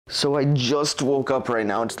So I just woke up right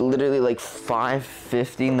now. It's literally like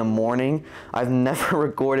 5:50 in the morning. I've never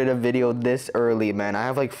recorded a video this early, man. I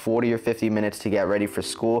have like 40 or 50 minutes to get ready for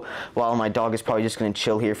school, while my dog is probably just gonna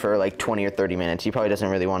chill here for like 20 or 30 minutes. He probably doesn't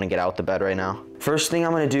really want to get out the bed right now. First thing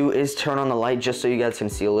I'm gonna do is turn on the light just so you guys can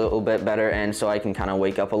see a little bit better and so I can kind of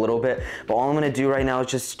wake up a little bit. But all I'm gonna do right now is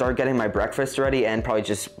just start getting my breakfast ready and probably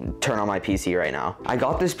just turn on my PC right now. I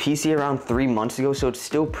got this PC around 3 months ago, so it's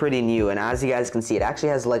still pretty new, and as you guys can see, it actually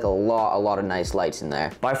has like a lot of nice lights in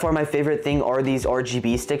there. By far my favorite thing are these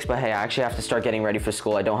RGB sticks, but hey, I actually have to start getting ready for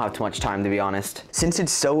school. I don't have too much time, to be honest. Since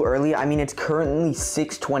it's so early, I mean, it's currently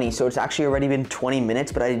 6:20, so it's actually already been 20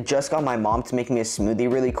 minutes, but I just got my mom to make me a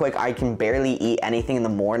smoothie really quick. I can barely eat anything in the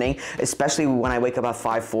morning, especially when I wake up at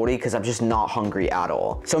 5:40, because I'm just not hungry at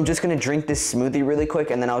all. So I'm just gonna drink this smoothie really quick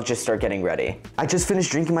and then I'll just start getting ready. I just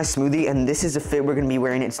finished drinking my smoothie and this is the fit we're gonna be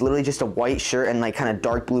wearing. It's literally just a white shirt and like kind of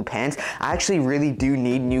dark blue pants. I actually really do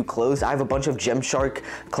need new clothes. I have a bunch of Gymshark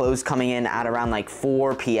clothes coming in at around like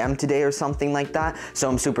 4 p.m. today or something like that, so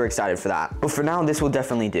I'm super excited for that. But for now, this will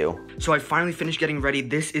definitely do. So I finally finished getting ready.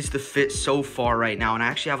 This is the fit so far right now, and I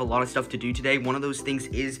actually have a lot of stuff to do today. One of those things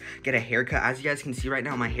is get a haircut. As you guys can see right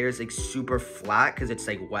now, my hair is like super flat because it's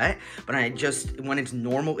like wet, but when it's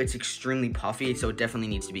normal, it's extremely puffy, so it definitely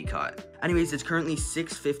needs to be cut. Anyways, it's currently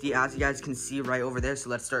 6:50, as you guys can see right over there, so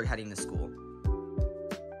let's start heading to school.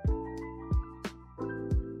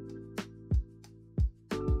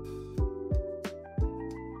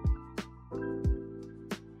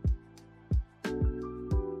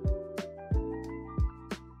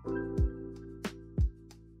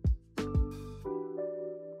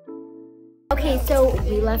 Okay, so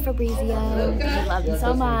we left Fabrizio. We love him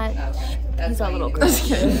so much. He's our little girl.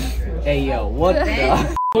 Hey yo, what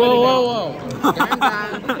the? Whoa.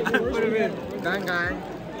 Gang. What do you mean? Gang.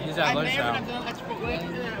 He's at lunch now.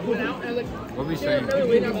 What are we saying?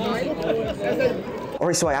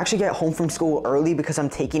 Alright, so I actually get home from school early because I'm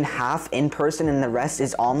taking half in person and the rest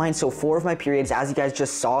is online. So 4 of my periods, as you guys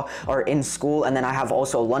just saw, are in school, and then I have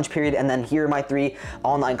also a lunch period, and then here are my 3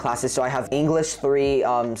 online classes. So I have English 3,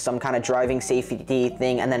 some kind of driving safety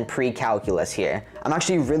thing, and then pre-calculus here. I'm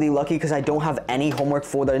actually really lucky because I don't have any homework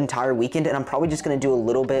for the entire weekend, and I'm probably just gonna do a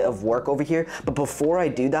little bit of work over here. But before I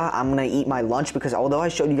do that, I'm gonna eat my lunch, because although I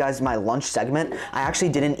showed you guys my lunch segment, I actually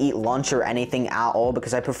didn't eat lunch or anything at all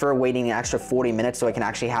because I prefer waiting an extra 40 minutes so I can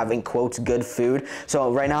actually have, in quotes, good food.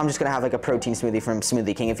 So right now I'm just gonna have like a protein smoothie from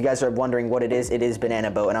Smoothie King. If you guys are wondering what it is banana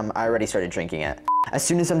boat, and I already started drinking it. As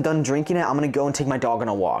soon as I'm done drinking it, I'm gonna go and take my dog on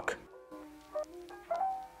a walk.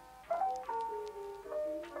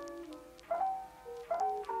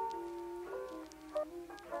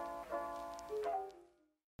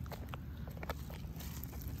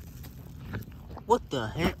 What the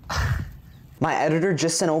heck? My editor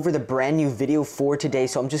just sent over the brand new video for today,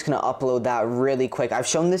 so I'm just gonna upload that really quick. I've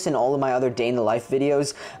shown this in all of my other day in the life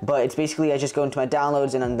videos, but it's basically I just go into my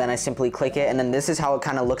downloads and then I simply click it, and then this is how it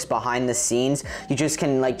kind of looks behind the scenes. You just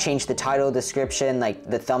can like change the title, description, like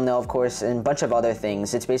the thumbnail of course, and a bunch of other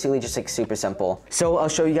things. It's basically just like super simple. So I'll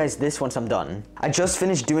show you guys this once I'm done. I just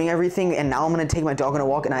finished doing everything and now I'm gonna take my dog on a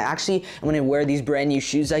walk, and I actually am gonna wear these brand new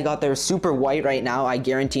shoes I got. They're super white right now. I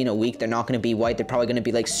guarantee in a week they're not gonna be white. They're probably gonna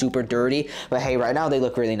be like super dirty. But hey, right now they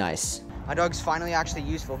look really nice. My dog's finally actually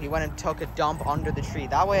useful. He went and took a dump under the tree.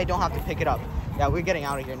 That way I don't have to pick it up. Yeah, we're getting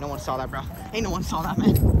out of here. No one saw that, bro. Ain't no one saw that,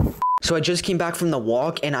 man. So I just came back from the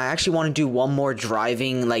walk, and I actually want to do one more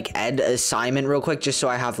driving like ed assignment real quick, just so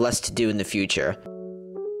I have less to do in the future.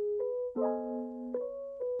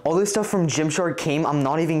 All this stuff from Gymshark came, I'm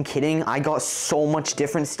not even kidding, I got so much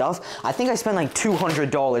different stuff. I think I spent like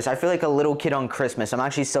 $200. I feel like a little kid on Christmas. I'm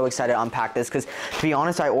actually so excited to unpack this because, to be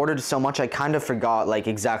honest, I ordered so much I kind of forgot like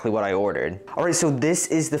exactly what I ordered. Alright, so this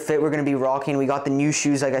is the fit we're going to be rocking. We got the new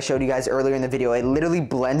shoes like I showed you guys earlier in the video. It literally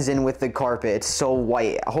blends in with the carpet. It's so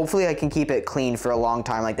white. Hopefully I can keep it clean for a long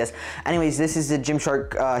time like this. Anyways, this is the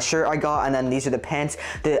Gymshark shirt I got, and then these are the pants.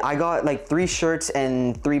 I got like 3 shirts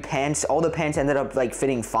and 3 pants. All the pants ended up like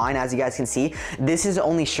fitting fine, as you guys can see. This is the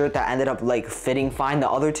only shirt that ended up like fitting fine. The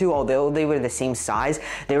other 2, although they were the same size,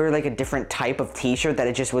 they were like a different type of t-shirt that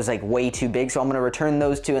it just was like way too big. So I'm gonna return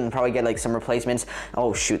those 2 and probably get like some replacements.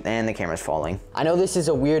 Oh shoot, and the camera's falling. I know this is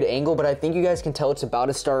a weird angle, but I think you guys can tell it's about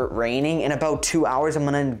to start raining. In about 2 hours, I'm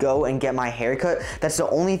gonna go and get my haircut. That's the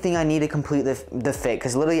only thing I need to complete the fit,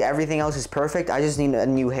 because literally everything else is perfect. I just need a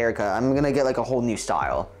new haircut. I'm gonna get like a whole new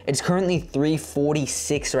style. It's currently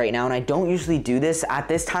 3:46 right now, and I don't usually do this. At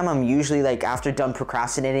this time, I'm usually like, after done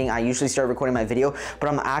procrastinating, I usually start recording my video, but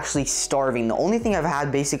I'm actually starving. The only thing I've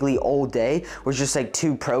had basically all day was just like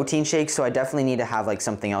 2 protein shakes, so I definitely need to have like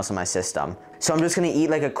something else in my system. So I'm just gonna eat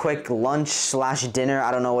like a quick lunch slash dinner.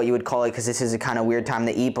 I don't know what you would call it because this is a kind of weird time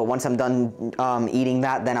to eat, but once I'm done eating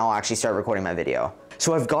that, then I'll actually start recording my video.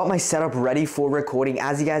 So I've got my setup ready for recording.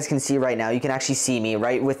 As you guys can see right now, you can actually see me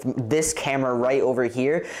right with this camera right over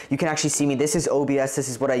here. You can actually see me. This is OBS. This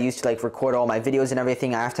is what I use to like record all my videos and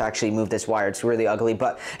everything. I have to actually move this wire. It's really ugly,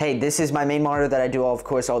 but hey, this is my main monitor that I do, of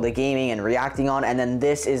course, all the gaming and reacting on. And then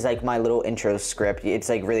this is like my little intro script. It's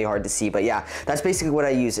like really hard to see, but yeah, that's basically what I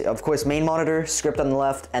use. Of course, main monitor, script on the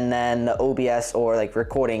left, and then the OBS or like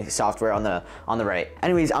recording software on the right.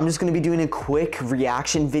 Anyways, I'm just gonna be doing a quick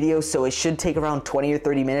reaction video, so it should take around 20 or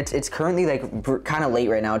 30 minutes. It's currently like kind of late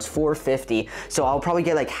right now. It's 4:50, so I'll probably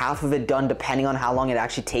get like half of it done depending on how long it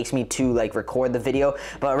actually takes me to like record the video,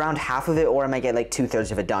 but around half of it, or I might get like 2/3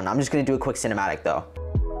 of it done. I'm just gonna do a quick cinematic though.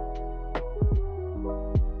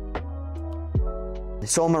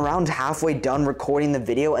 So I'm around halfway done recording the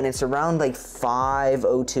video, and it's around like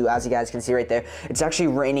 5:02, as you guys can see right there. It's actually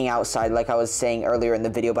raining outside like I was saying earlier in the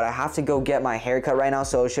video, but I have to go get my haircut right now,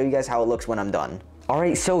 so I'll show you guys how it looks when I'm done.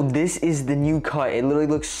 Alright, so this is the new cut. It literally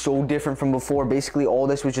looks so different from before. Basically, all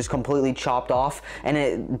this was just completely chopped off, and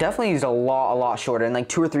it definitely is a lot shorter. In like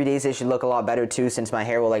 2 or 3 days, it should look a lot better too, since my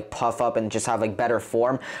hair will like puff up and just have like better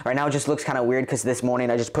form. Right now, it just looks kind of weird because this morning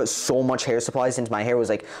I just put so much hair supply since my hair was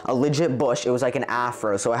like a legit bush. It was like an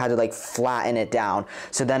afro, so I had to like flatten it down.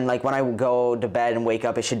 So then like when I go to bed and wake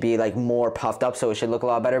up, it should be like more puffed up, so it should look a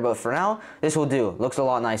lot better. But for now, this will do. Looks a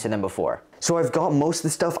lot nicer than before. So I've got most of the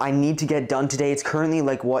stuff I need to get done today. It's currently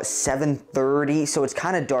like, what, 7:30? So it's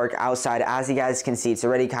kind of dark outside. As you guys can see, it's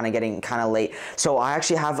already kind of getting kind of late. So I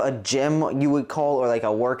actually have a gym, you would call, or like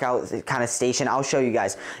a workout kind of station. I'll show you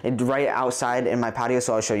guys. It's right outside in my patio,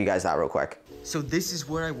 so I'll show you guys that real quick. So this is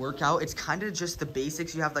where I work out. It's kind of just the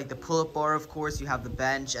basics. You have like the pull-up bar, of course. You have the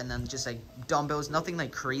bench, and then just like dumbbells. Nothing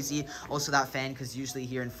like crazy. Also that fan, because usually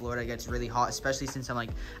here in Florida it gets really hot, especially since I'm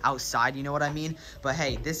like outside, you know what I mean? But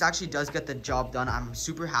hey, this actually does get the job done. I'm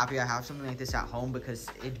super happy I have something like this at home, because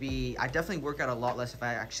I definitely work out a lot less if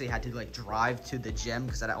I actually had to like drive to the gym,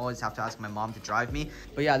 because I always have to ask my mom to drive me.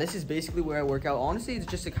 But yeah, this is basically where I work out. Honestly, it's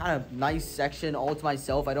just a kind of nice section all to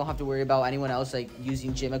myself. I don't have to worry about anyone else like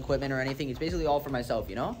using gym equipment or anything. It's basically all for myself,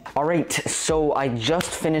 you know? All right, so I just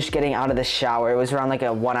finished getting out of the shower. It was around like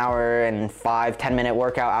a 1 hour and 5-10 minute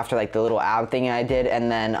workout after like the little ab thing I did,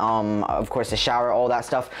 and then of course the shower, all that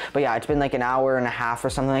stuff. But yeah, it's been like an hour and a half or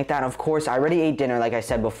something like that. And of course, I already ate dinner, like I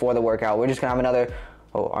said before the workout. We're just gonna have another,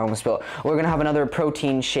 oh, I almost spilled. We're gonna have another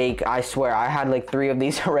protein shake. I swear, I had like 3 of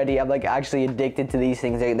these already. I'm like actually addicted to these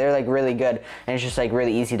things. They're like really good, and it's just like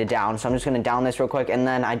really easy to down. So I'm just gonna down this real quick, and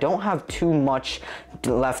then I don't have too much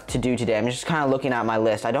left to do today. I'm just kind of looking at my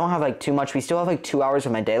list. I don't have like too much. We still have like 2 hours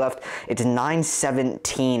of my day left. It's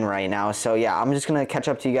 9:17 right now. So yeah, I'm just gonna catch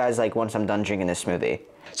up to you guys like once I'm done drinking this smoothie.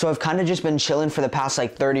 So I've kind of just been chilling for the past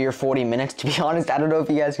like 30 or 40 minutes. To be honest, I don't know if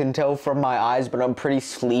you guys can tell from my eyes, but I'm pretty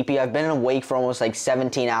sleepy. I've been awake for almost like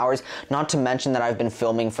 17 hours, not to mention that I've been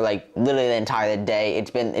filming for like literally the entire day.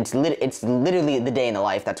 It's literally the day in the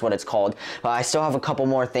life. That's what it's called. But I still have a couple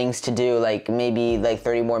more things to do, like maybe like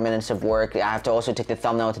 30 more minutes of work. I have to also take the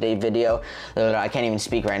thumbnail of today's video. I can't even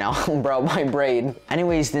speak right now, bro, my brain.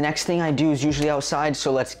 Anyways, the next thing I do is usually outside,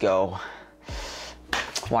 so let's go.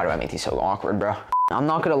 Why do I make these so awkward, bro? I'm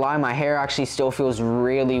not gonna lie, my hair actually still feels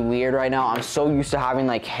really weird right now. I'm so used to having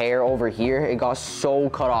like hair over here. It got so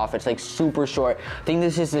cut off. It's like super short. I think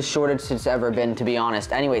this is the shortest it's ever been, to be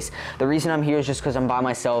honest. Anyways, the reason I'm here is just because I'm by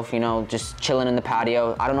myself, you know, just chilling in the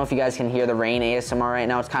patio. I don't know if you guys can hear the rain ASMR right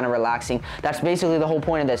now. It's kind of relaxing. That's basically the whole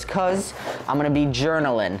point of this, because I'm gonna be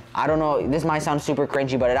journaling. I don't know, this might sound super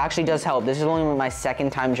cringy, but it actually does help. This is only my 2nd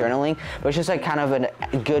time journaling, but it's just like kind of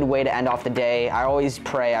a good way to end off the day. I always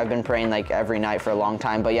pray. I've been praying like every night for a long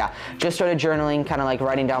time, but yeah, just started journaling, kind of like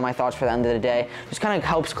writing down my thoughts for the end of the day. Just kind of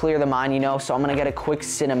helps clear the mind, you know. So I'm gonna get a quick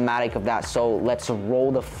cinematic of that. So let's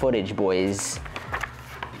roll the footage, boys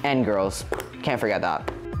and girls. Can't forget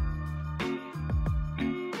that.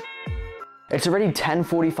 It's already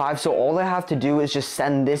 10:45, so all I have to do is just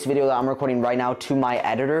send this video that I'm recording right now to my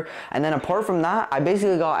editor. And then apart from that, I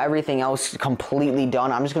basically got everything else completely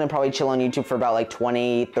done. I'm just gonna probably chill on YouTube for about like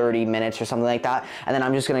 20-30 minutes or something like that. And then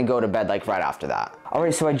I'm just gonna go to bed like right after that. All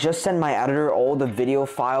right, so I just sent my editor all the video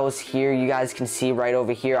files here. You guys can see right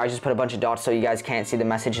over here. I just put a bunch of dots so you guys can't see the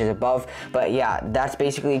messages above. But yeah, that's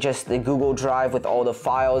basically just the Google Drive with all the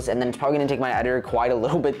files. And then it's probably gonna take my editor quite a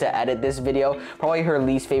little bit to edit this video. Probably her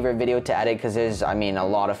least favorite video to edit, because there's, I mean, a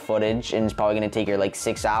lot of footage and it's probably gonna take you like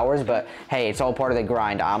 6 hours, but hey, it's all part of the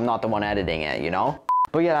grind. I'm not the one editing it, you know?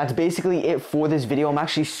 But yeah, that's basically it for this video. I'm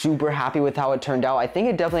actually super happy with how it turned out. I think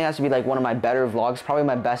it definitely has to be like one of my better vlogs, probably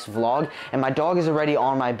my best vlog. And my dog is already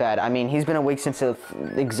on my bed. I mean, he's been awake since the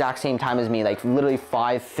exact same time as me, like literally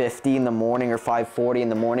 5:50 in the morning or 5:40 in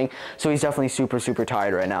the morning. So he's definitely super, super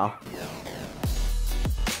tired right now.